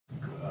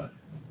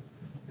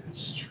and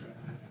stretch.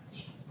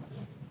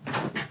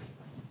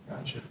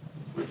 Gotcha.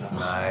 We're done.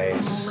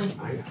 Nice.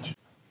 I gotcha.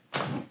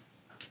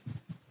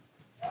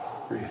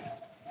 Breathe.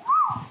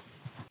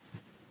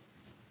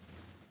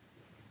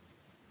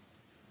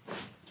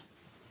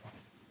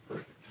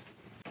 Perfect.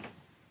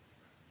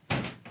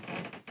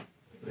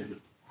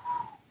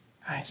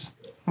 Nice.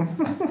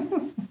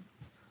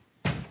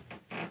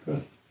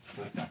 Good.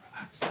 Let that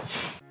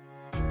relax.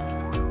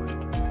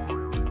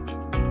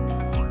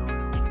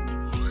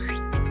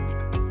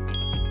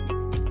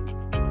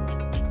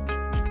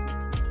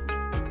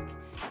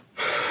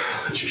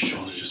 Let your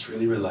shoulders just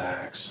really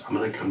relax. I'm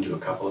going to come do a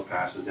couple of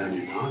passes down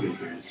your noggin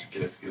here just to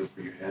get a feel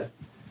for your head.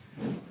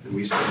 And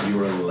we said you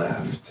were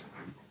left.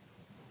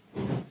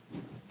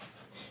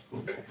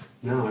 Okay.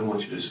 Now I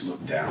want you to just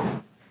look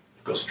down.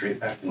 Go straight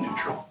back to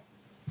neutral.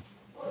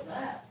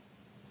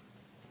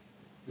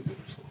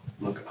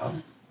 Look up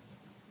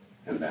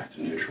and back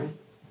to neutral.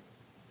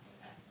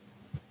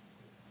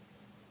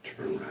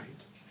 Turn right,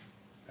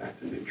 back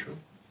to neutral.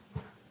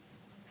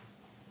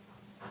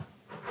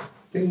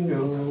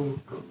 Bingo.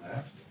 Go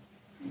left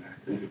and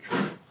back to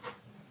neutral.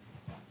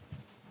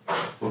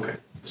 Okay,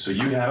 so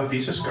you have a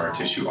piece of scar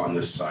tissue on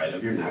the side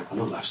of your neck on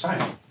the left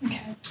side.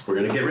 Okay. We're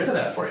gonna get rid of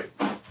that for you.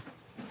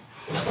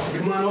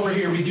 Come on over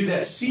here. We do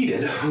that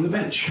seated on the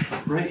bench,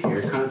 right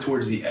here, kind of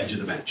towards the edge of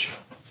the bench.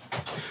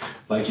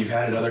 Like you've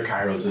had at other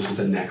chiros, this is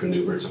a neck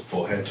maneuver. It's a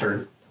full head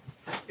turn.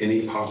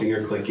 Any popping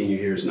or clicking you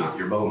hear is not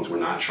your bones. We're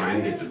not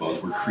trying to get the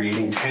bones. We're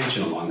creating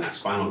tension along that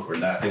spinal cord.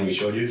 That thing we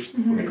showed you,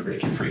 we're going to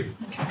break it free.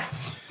 Okay.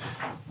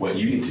 What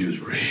you need to do is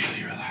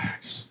really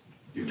relax.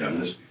 You've done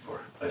this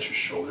before. Let your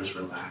shoulders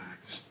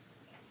relax.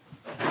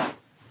 We're going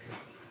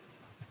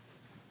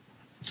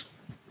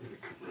to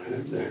come right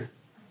up there.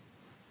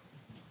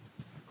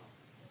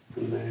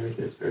 And there it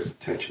is. There's the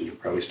tension. You'll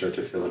probably start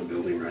to feel it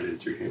building right in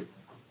through here.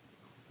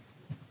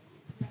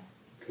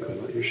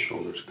 Good. Let your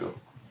shoulders go.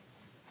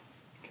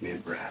 Give me a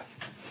breath.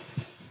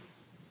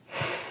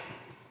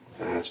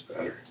 That's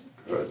better.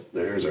 Good.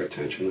 There's our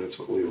tension. That's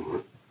what we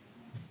want.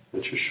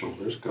 Let your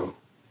shoulders go.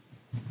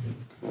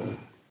 Good.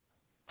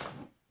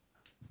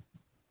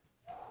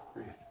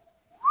 Breathe.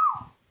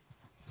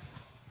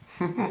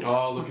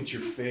 Oh, look at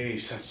your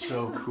face. That's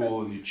so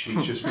cool. Your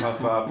cheeks just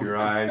puff up, your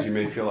eyes. You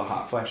may feel a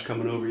hot flash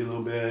coming over you a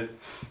little bit.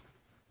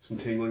 Some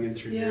tingling in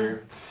through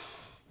here.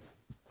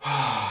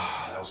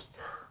 That was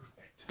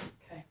perfect.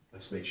 Okay.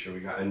 Let's make sure we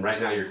got, and right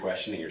now you're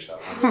questioning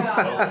yourself. Yeah.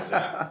 Oh, there's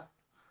that.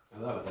 I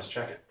love it. Let's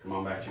check it. Come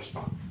on back to your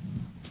spot.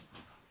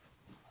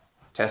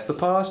 Test the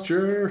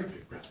posture.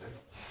 Big breath in.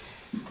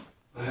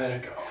 Let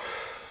it go.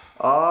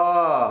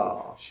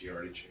 Oh. She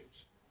already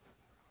changed.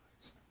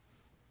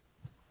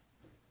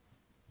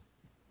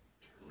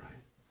 Turn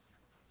right.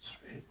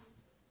 Straight.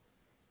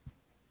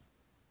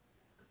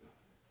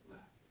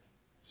 Left.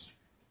 Straight.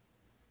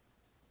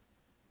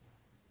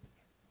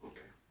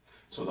 Okay.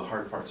 So the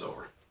hard part's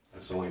over.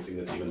 That's the only thing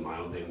that's even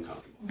mildly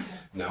uncomfortable. Okay.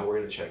 Now we're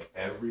going to check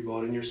every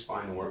bone in your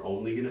spine, and we're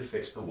only going to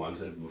fix the ones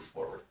that have moved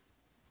forward.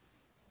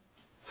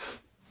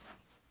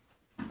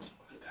 Let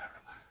that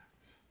relax.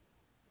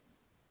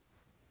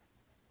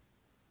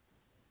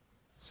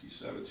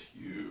 C7's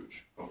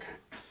huge. Okay.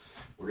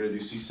 We're going to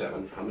do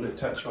C7. I'm going to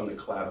touch on the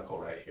clavicle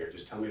right here.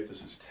 Just tell me if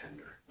this is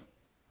tender.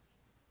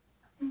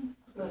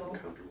 Little.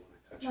 Comfortable when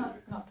I touch Not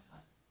it. bad.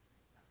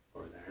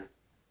 Or there.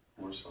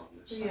 More so on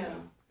this Yeah.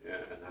 side. Yeah,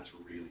 and that's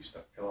really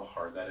stuck. Feel how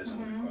hard that is on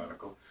the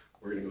clavicle.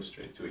 We're going to go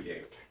straight to a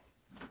yank.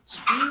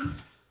 I'm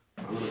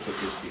going to put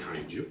this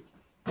behind you.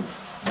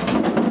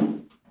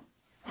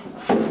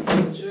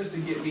 Just to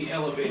get me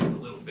elevated a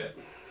little bit.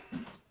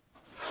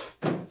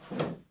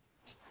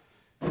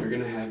 You're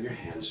going to have your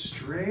hands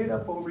straight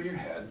up over your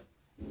head,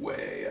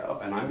 way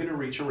up, and I'm going to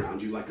reach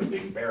around you like a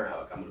big bear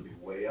hug. I'm going to be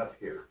way up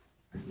here.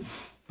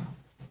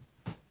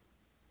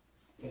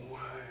 Way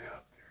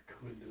up there,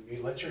 coming to me.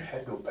 Let your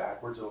head go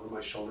backwards over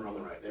my shoulder on the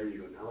right. There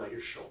you go. Now let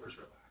your shoulders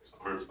relax.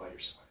 Arms by your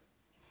side.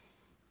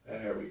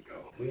 There we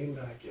go. Lean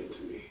back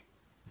into me.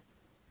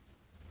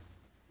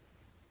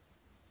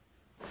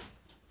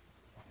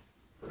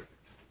 Perfect.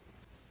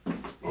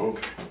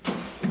 Okay.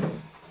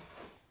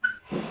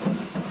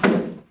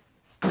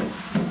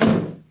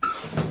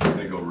 I'm going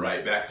to go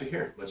right back to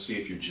here. Let's see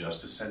if you're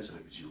just as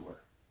sensitive as you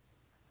were.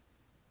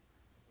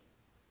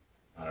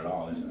 Not at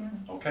all, is it?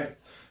 Okay.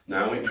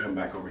 Now we can come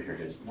back over here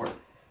against the board.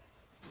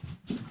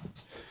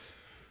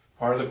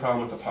 Part of the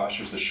problem with the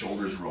posture is the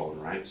shoulders rolling,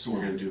 right? So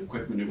we're going to do a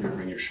quick maneuver to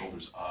bring your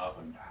shoulders up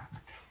and back.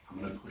 I'm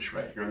going to push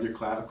right here on your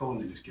clavicle and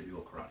then just give you a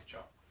little karate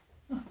chop.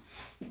 Let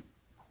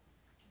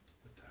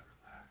that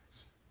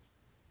relax.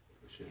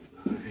 Push it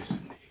nice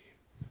and deep.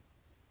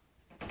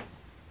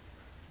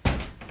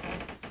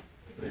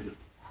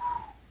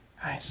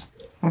 Nice.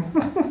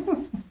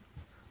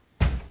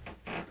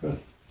 Good.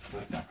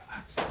 Let that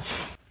relax.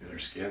 Feel her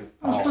skin.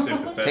 Oh. Your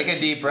sympathetic. Take a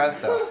deep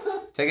breath,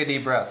 though. Take a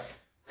deep breath.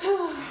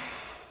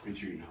 Breathe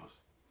through your nose.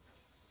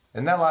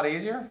 Isn't that a lot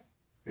easier?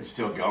 It's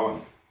still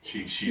going.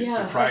 She's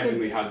Yeah,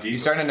 surprisingly how deep. You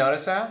starting to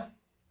notice that?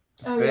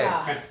 It's Oh big.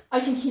 yeah. I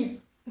can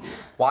keep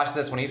Watch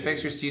this. When you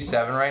fix your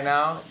C7 right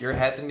now, your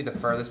head's gonna be the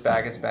furthest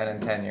back it's been in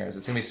 10 years.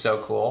 It's gonna be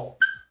so cool.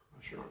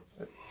 Sure.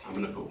 I'm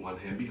gonna put one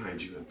hand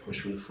behind you and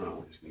push from the front.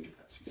 We're just gonna get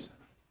that C7.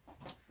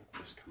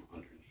 Just come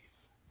underneath.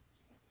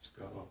 Let's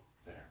go.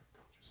 There. Go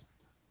just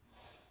like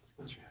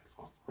that. Let your head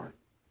fall forward.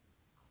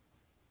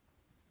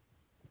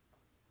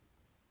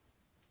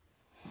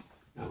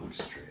 Now look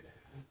straight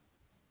ahead.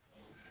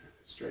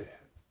 Straight ahead.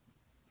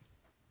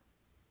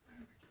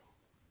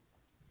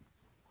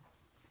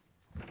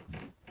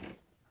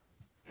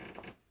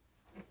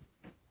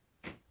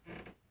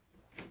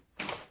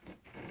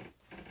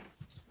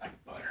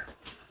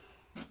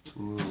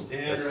 Ooh,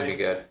 Stand that's gonna be right.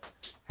 good.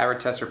 Have her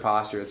test her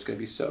posture. It's gonna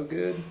be so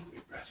good.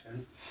 Big breath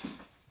in.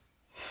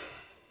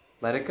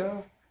 Let it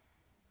go.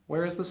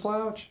 Where is the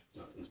slouch?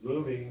 Nothing's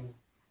moving.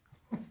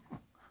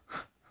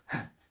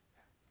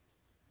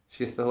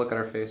 The look on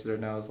her face at her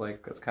now is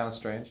like, that's kind of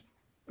strange.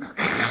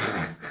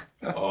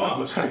 Oh,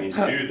 I'm a strange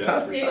dude,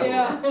 that's for sure.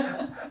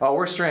 Yeah. Oh,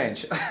 we're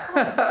strange.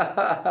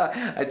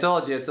 I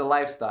told you, it's a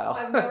lifestyle.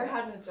 I've never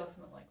had an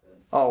adjustment like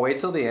this. Oh, wait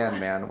till the end,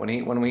 man.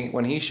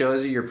 When he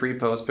shows you your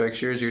pre-post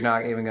pictures, you're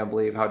not even gonna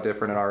believe how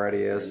different it already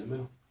is. In the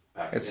middle.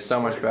 Back It's against so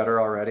the much right.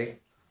 better already.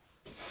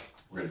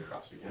 We're gonna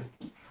cross again.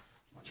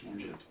 Much more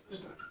gentle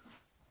this time.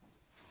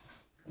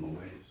 Come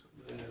away just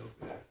a little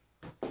bit.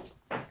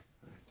 Right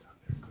down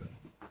there, good.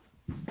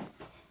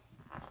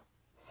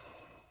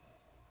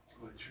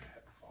 Let your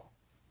head fall.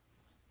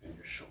 And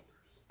your shoulders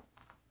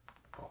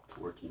fall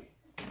towards me.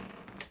 Good.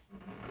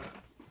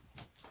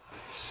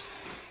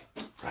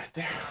 Right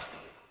there.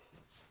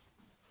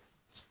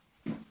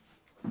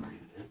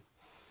 Breathe in.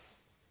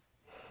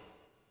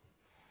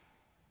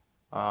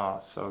 Oh,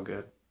 so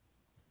good.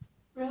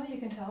 Really? You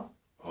can tell?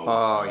 Oh,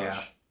 my yeah.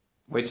 gosh.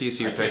 Wait till you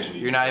see your I can't picture.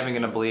 believe You're not it. even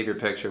gonna believe your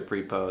picture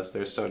pre-post.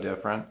 They're so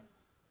different.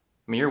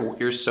 I mean,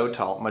 you're so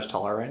tall, much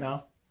taller right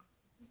now.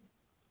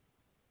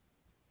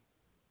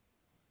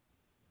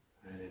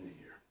 Right into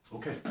here.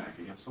 Okay, back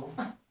against the wall.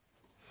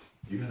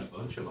 You got a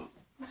bunch of them.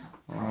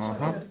 Uh-huh.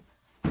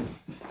 Come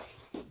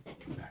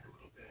back a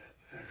little bit.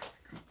 There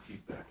we go.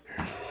 Keep back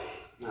there.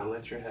 Now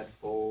let your head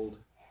fold.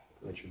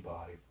 Let your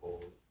body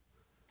fold.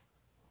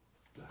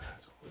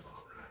 That's all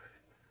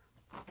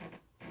right.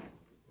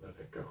 Let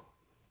it go.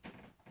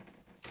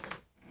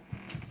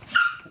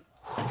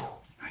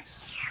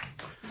 Nice.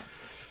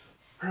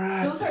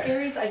 Right. Those are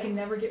areas I can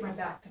never get my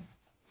back to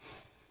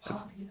pop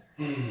either.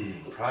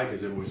 Probably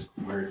because it was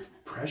where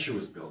pressure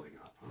was building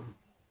up, huh?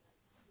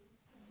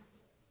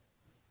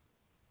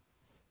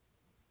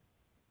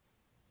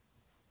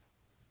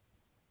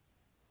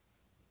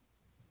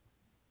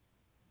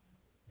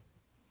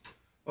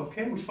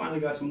 Okay, we finally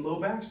got some low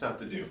back stuff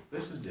to do.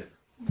 This is different.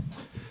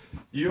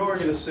 You're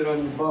gonna sit on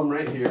your bum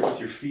right here with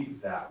your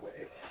feet that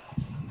way.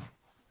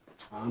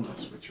 I'm gonna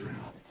switch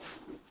around.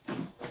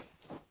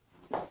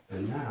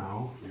 And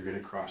now you're gonna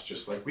cross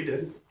just like we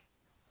did.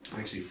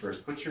 Actually,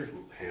 first put your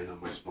hand on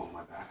my small of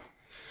my back.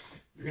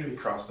 You're gonna be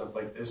crossed up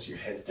like this, your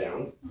head's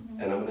down,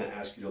 and I'm gonna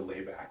ask you to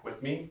lay back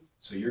with me.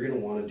 So you're gonna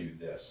wanna do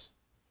this.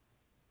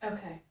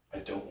 Okay. I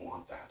don't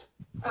want that.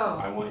 I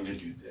Oh, want you to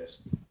do this.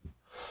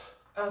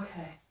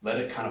 okay. Let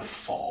it kind of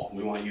fall.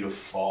 We want you to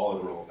fall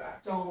and roll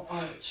back. Don't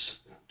arch.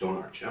 Don't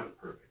arch up.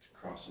 Perfect.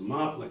 Cross them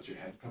up. Let your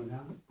head come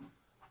down.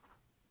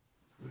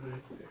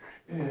 Right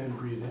there. And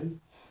breathe in.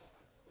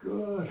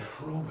 Good.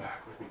 Roll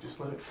back with me. Just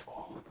let it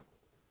fall.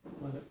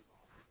 Let it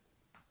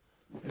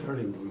fall. It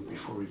already moved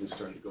before we even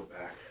started to go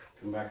back.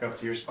 Come back up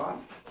to your spot.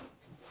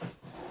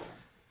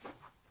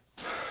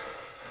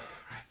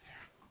 Right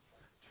there.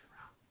 Turn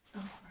around.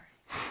 Oh, sorry.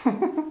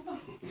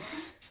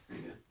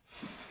 Breathe in.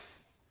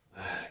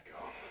 Let it go.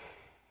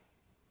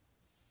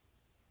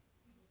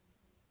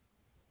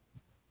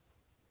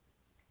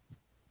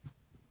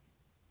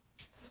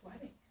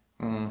 Sweating.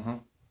 Mm-hmm.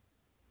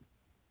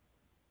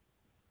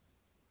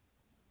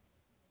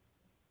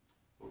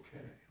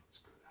 Okay, let's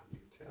go down to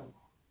your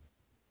tailbone.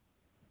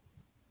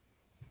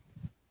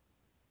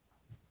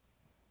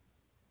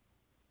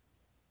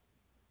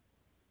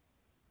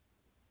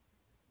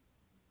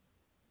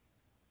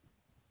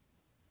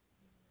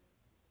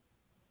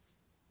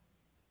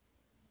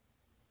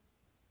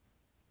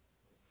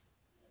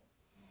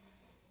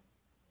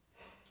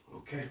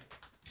 Okay,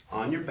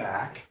 on your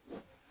back,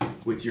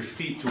 with your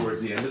feet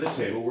towards the end of the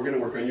table, we're going to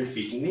work on your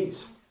feet and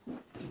knees.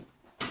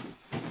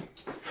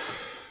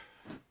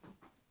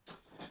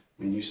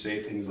 When you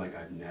say things like,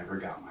 I've never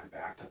got my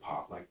back to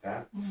pop like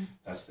that,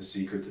 that's the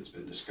secret that's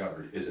been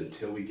discovered, is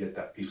until we get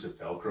that piece of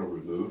Velcro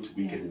removed,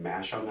 we can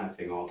mash on that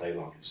thing all day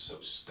long. It's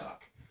so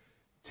stuck.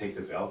 Take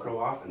the Velcro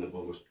off and the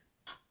bone goes,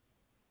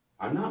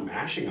 I'm not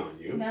mashing on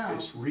you. No.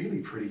 It's really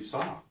pretty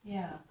soft.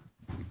 Yeah.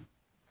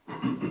 I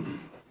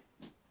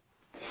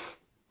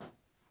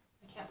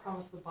can't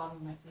promise the bottom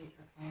of my feet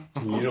are fine.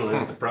 You don't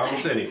have to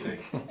promise anything.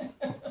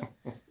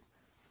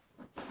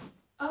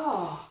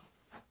 Oh.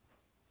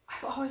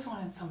 I've always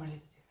wanted somebody to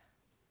do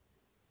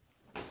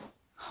that.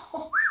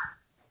 Oh.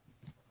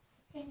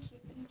 Thank you,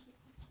 thank you, thank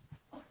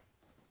you.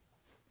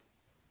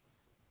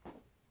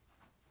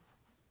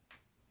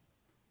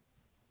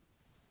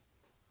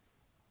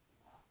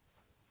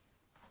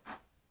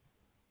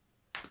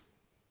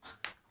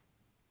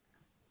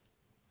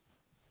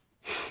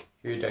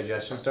 Your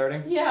digestion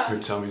starting? Yeah.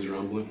 Your tummy's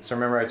rumbling. So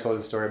remember I told you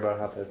the story about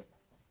how the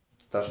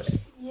stuff.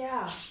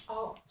 Yeah.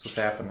 Oh. That's what's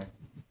happening.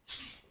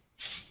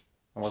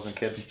 I wasn't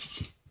kidding.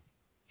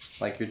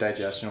 Like your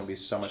digestion will be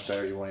so much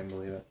better you won't even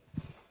believe it.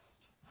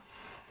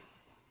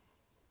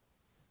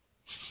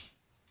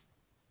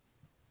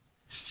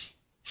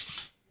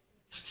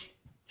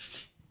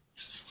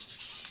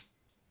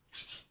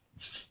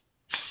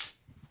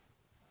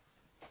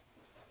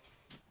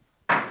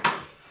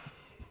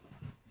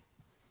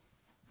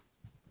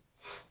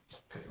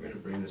 Okay, we're gonna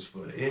bring this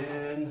foot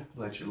in,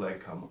 let your leg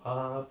come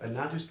up, and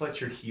now just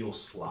let your heel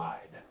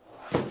slide.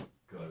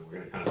 Good, we're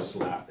gonna kind of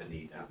slap the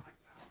knee down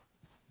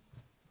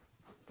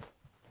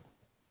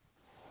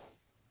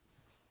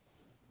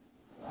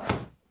like that.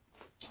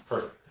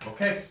 Perfect,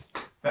 okay,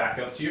 back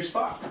up to your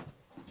spot.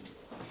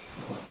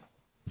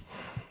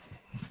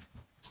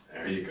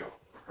 There you go,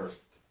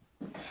 perfect.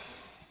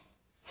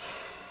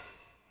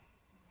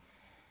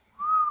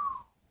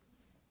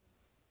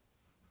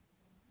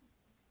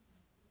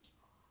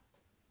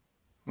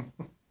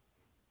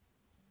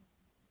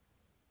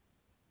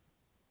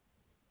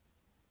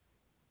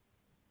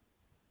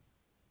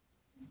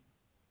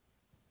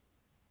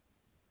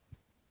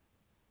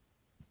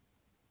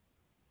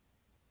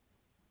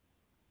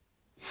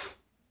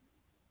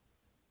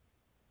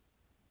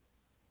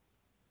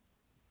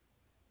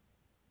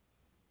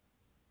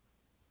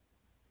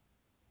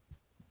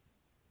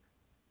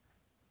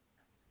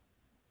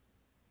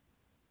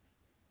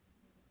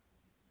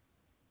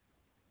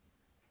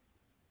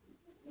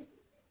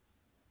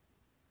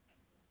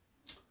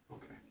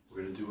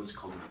 We're going to do what's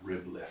called a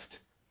rib lift.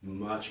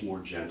 Much more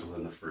gentle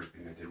than the first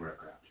thing I did where I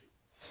grabbed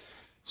you.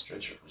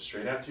 Stretch your arms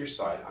straight out to your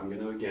side. I'm going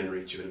to again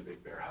reach you in a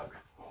big bear hug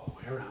all the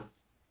way around.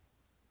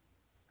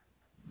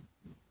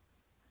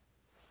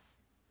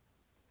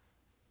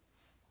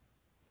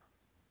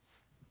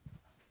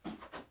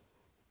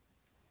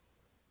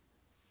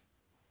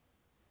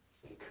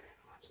 Okay,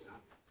 arms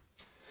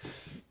down.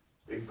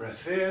 Big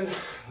breath in,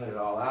 let it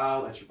all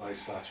out, let your body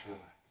slash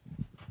relax.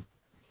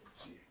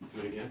 Let's see,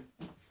 do it again.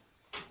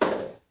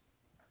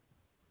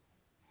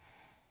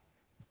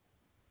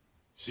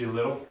 See a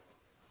little?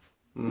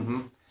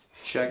 Mm-hmm.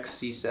 Check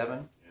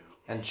C7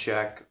 and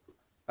check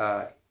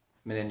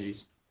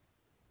meninges.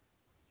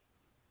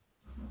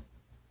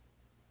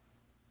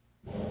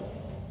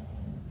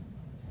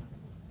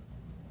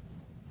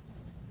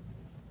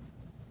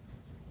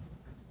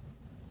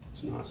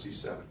 It's not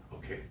C7.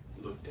 Okay,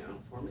 look down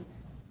for me.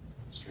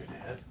 Straight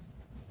ahead.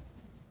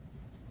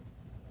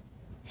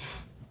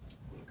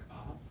 Look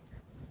up.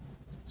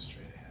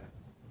 Straight ahead.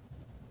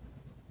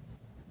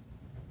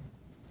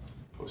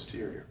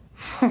 Posterior.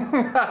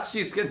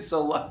 She's getting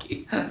so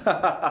lucky.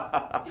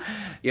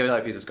 You have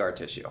another piece of scar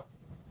tissue.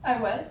 I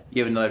what?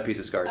 You have another piece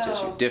of scar tissue.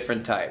 Oh.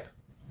 Different type.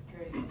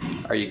 Great.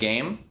 Are you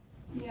game?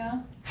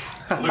 Yeah.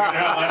 Look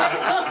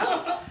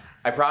at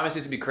I promise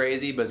it's gonna be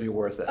crazy, but it's gonna be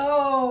worth it.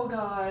 Oh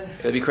God.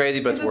 It'll be crazy,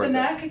 but Is it's it worth the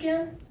it. neck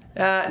again?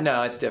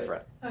 No, it's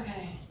different.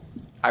 Okay.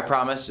 I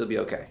promise you'll be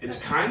okay. It's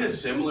kind of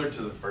similar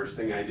to the first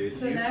thing I did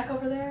to The you. neck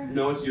over there?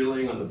 No, it's you're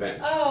laying on the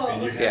bench. Oh,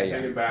 and your okay. head's Yeah,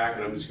 yeah. hanging back,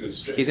 and I'm just going to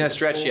stretch. He's gonna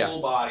stretch you.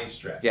 Whole body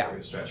stretch. Yeah. I'm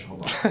going to stretch your whole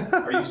body.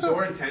 Are you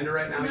sore and tender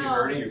right now? No. You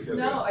hurting? You feel good?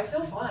 No, I feel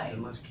Then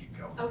fine. let's keep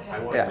going. Okay. I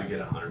want Yeah. you to get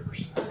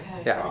 100%.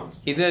 Okay. Yeah.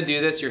 Promise. He's gonna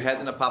do this. Your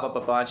head's gonna pop up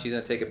a bunch. He's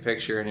gonna take a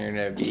picture, and you're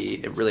gonna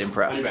be really On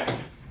impressed. your back.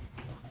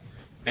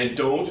 And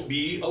don't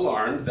be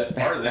alarmed that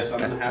part of this I'm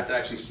going to have to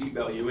actually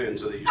seatbelt you in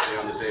so that you stay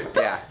on the table.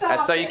 Yeah, Stop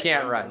that's so you it.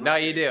 can't run. No,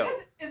 you do.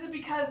 Is it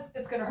because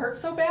it's gonna hurt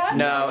so bad?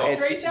 No, Like a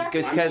it's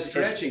straitjacket? I'm because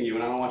stretching you,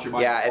 and I don't want your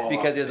body. yeah, to it's fall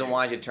because off he doesn't the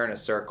want you to turn a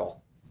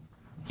circle.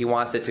 He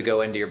wants it to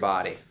go into your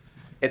body.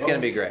 It's gonna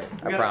be great. We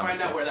I gotta promise.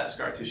 find out you. where that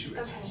scar tissue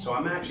is. Okay. So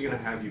I'm actually gonna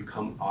have you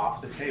come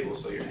off the table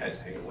so your head's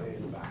hanging way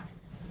in the back.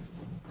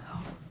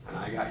 And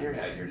I got your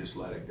head here, just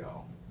let it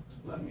go.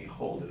 Let me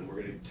hold it, and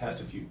we're gonna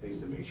test a few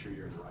things to make sure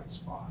you're in the right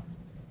spot.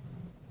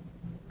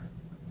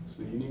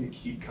 So you need to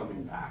keep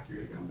coming back.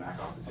 You're gonna come back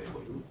off the table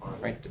a little farther.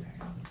 Right there.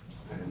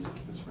 And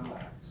just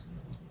relax.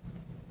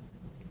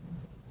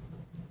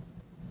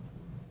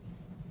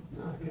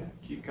 Not yet.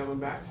 Keep coming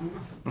back to me.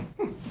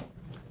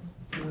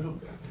 A little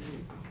bit. There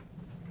you go.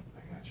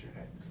 I got your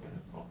head. Just let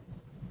it fall.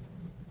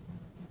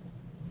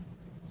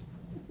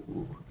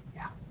 Ooh,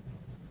 Yeah.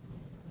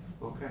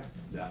 okay,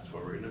 that's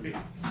where we're gonna be.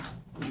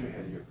 Hold your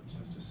head here for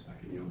just a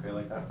second. You okay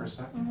like that for a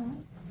second? Mm-hmm.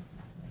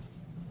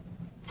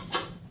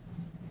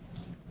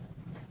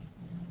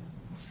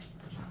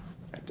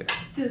 Right there.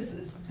 This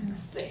is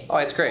insane. Oh,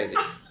 it's crazy.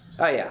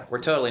 Oh yeah, we're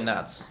totally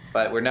nuts,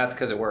 but we're nuts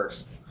because it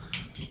works.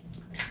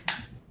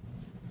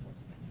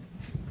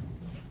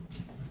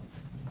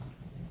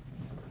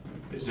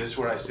 Is this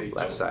where I say,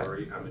 Left don't side.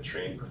 worry, I'm a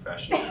trained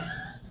professional?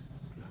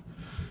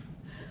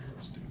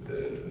 Let's do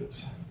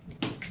this.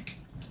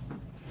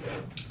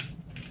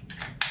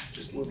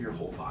 Just move your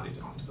whole body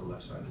onto the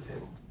left side of the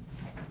table.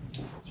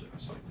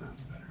 Just like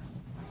that, better.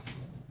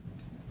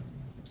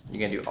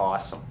 You're gonna do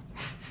awesome.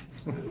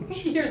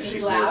 Yours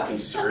She's laughs. more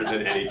concerned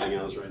than anything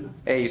else right now.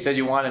 Hey, you said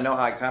you wanted to know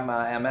how I come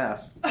out of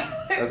MS.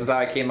 This is how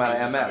I came out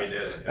of MS.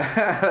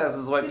 This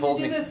is what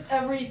pulled me. Did you do this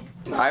every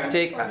time? I've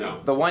taken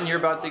No. the one you're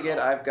about to get.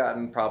 I've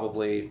gotten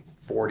probably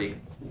 40.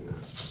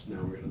 Now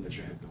we're gonna let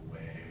your head go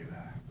way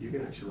back. You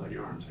can actually let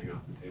your arms hang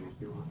off the table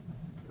if you want.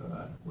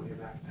 Good. Way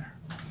back there.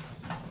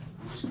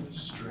 I'm just gonna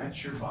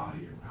stretch your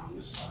body around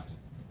this side.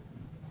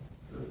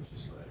 Good.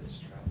 Just let it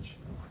stretch.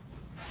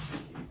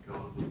 Keep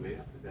going. We may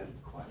have to bend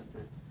it quite a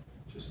bit.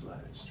 Just let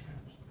it stretch.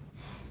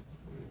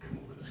 We're gonna come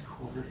over this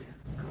corner here.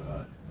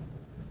 Good.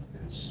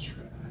 And stretch.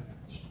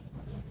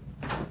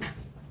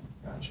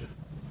 Gotcha.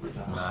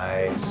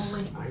 Nice. I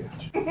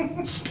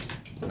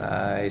gotcha.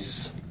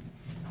 Nice.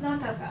 Not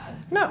that bad.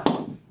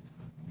 No.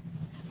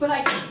 But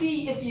I could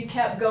see if you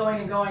kept going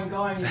and going and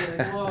going, you'd be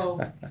like,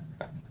 whoa.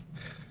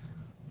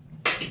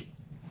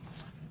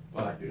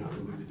 But you're not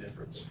gonna move the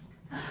difference.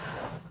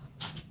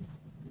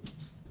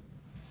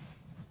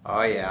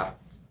 Oh yeah.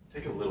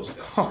 Take a little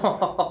step.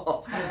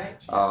 Oh,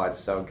 All right. it's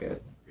so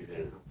good. Breathe in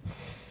and out.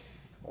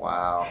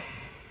 Wow.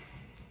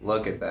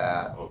 Look at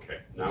that. Okay,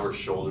 now our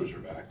shoulders are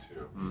back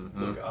too.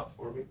 Mm-hmm. Look up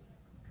for me.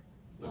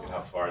 Look at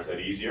how far. Is that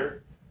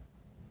easier?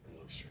 And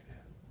look straight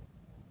ahead.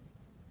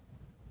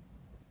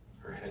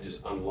 Her head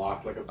just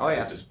unlocked like a Oh,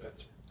 yeah.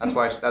 dispenser.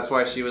 That's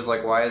why she was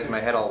like, "Why is my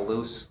head all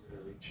loose?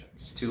 Really check.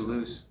 It's too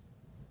loose."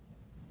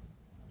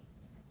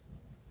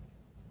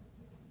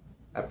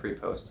 That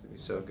pre-post is gonna be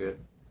so good.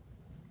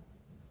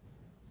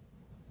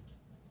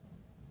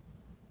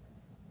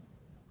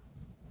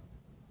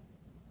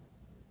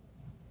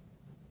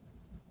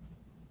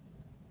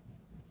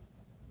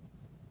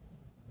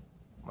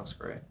 Looks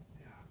great.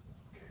 Yeah.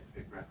 Okay,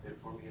 big breath in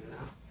for me in and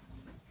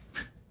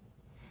out.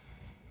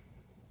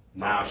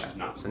 Now she's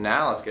not. So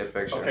now let's get a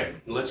picture. Okay,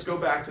 let's go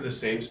back to the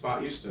same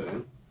spot you stood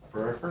in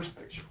for our first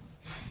picture.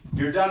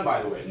 You're done,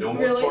 by the way. No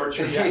more Really?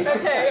 torture yet.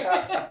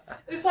 Okay.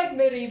 It's like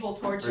medieval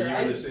torture. Are you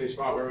in the same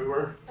spot where we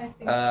were? I think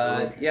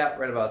so. Yeah,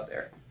 right about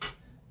there.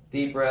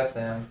 Deep breath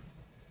in.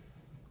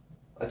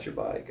 Let your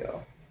body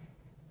go.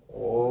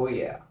 Oh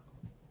yeah.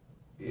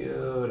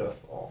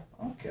 Beautiful.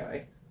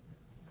 Okay.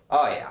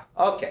 Oh yeah.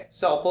 Okay.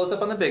 So I'll pull this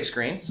up on the big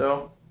screen.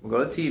 So we'll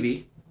go to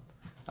TV.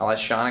 I'll let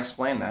Sean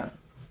explain that.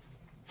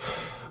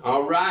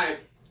 All right.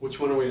 Which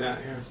one are we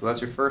at here? So that's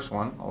your first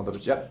one.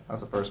 Yep,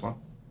 that's the first one.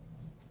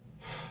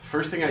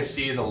 First thing I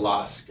see is a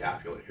lot of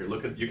scapula here.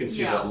 Look at, you can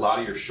see a lot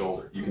of your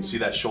shoulder. You can see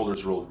that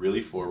shoulder's rolled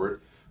really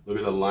forward. Look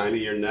at the line of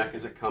your neck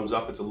as it comes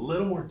up. It's a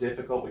little more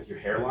difficult with your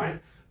hairline,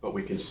 but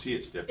we can see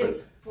it's different.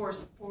 It's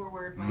forced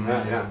forward.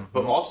 Yeah.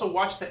 But also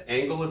watch the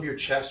angle of your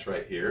chest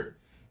right here.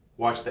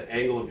 Watch the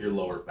angle of your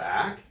lower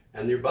back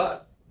and your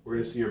butt. We're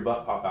going to see your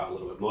butt pop out a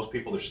little bit. Most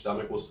people, their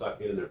stomach will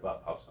suck in and their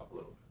butt pops up a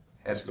little bit.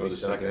 Head's Let's go to the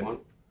so second good. one.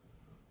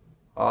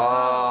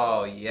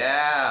 Oh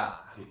yeah.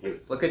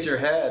 Look at your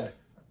head.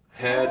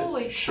 Head,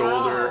 Holy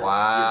shoulder, cow.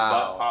 Wow. your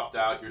butt popped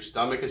out, your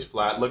stomach is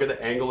flat. Look at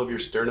the angle of your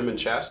sternum and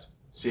chest.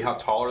 See how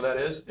taller that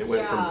is? It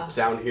went from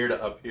down here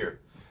to up here.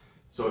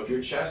 So if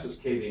your chest is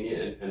caving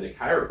in and the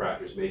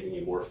chiropractor is making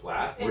you more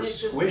flat, And we're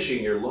it's just-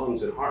 squishing your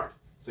lungs and heart.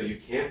 So you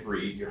can't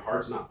breathe, your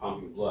heart's not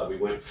pumping blood. We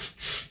went,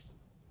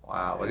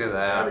 Wow, look at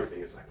that.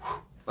 everything is like,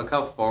 Look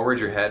how forward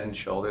your head and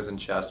shoulders and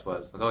chest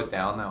was. Look how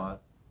down that was.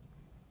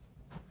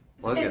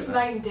 Look It's at that.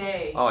 night and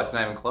day. Oh, it's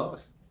not even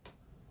close.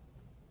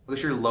 Look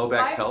at your low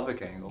back I-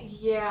 pelvic angle.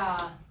 Yeah.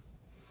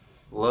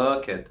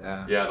 Look at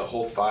that. yeah, the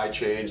whole thigh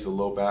change, the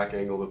low back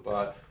angle of the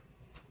butt.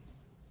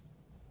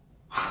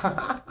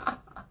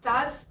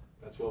 That's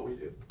That's what we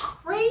do.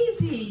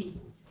 crazy.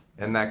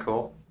 Isn't that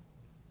cool?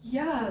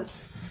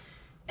 Yes.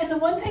 And the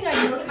one thing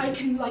I noticed, I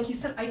can, like you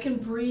said, I can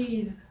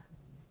breathe.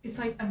 It's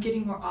like I'm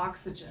getting more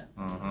oxygen.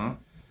 Mm-hmm.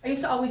 I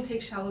used to always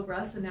take shallow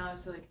breaths, and now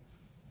it's like,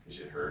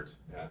 Because it hurt.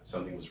 Yeah,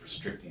 something was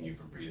restricting you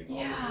from breathing all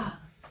the way. yeah.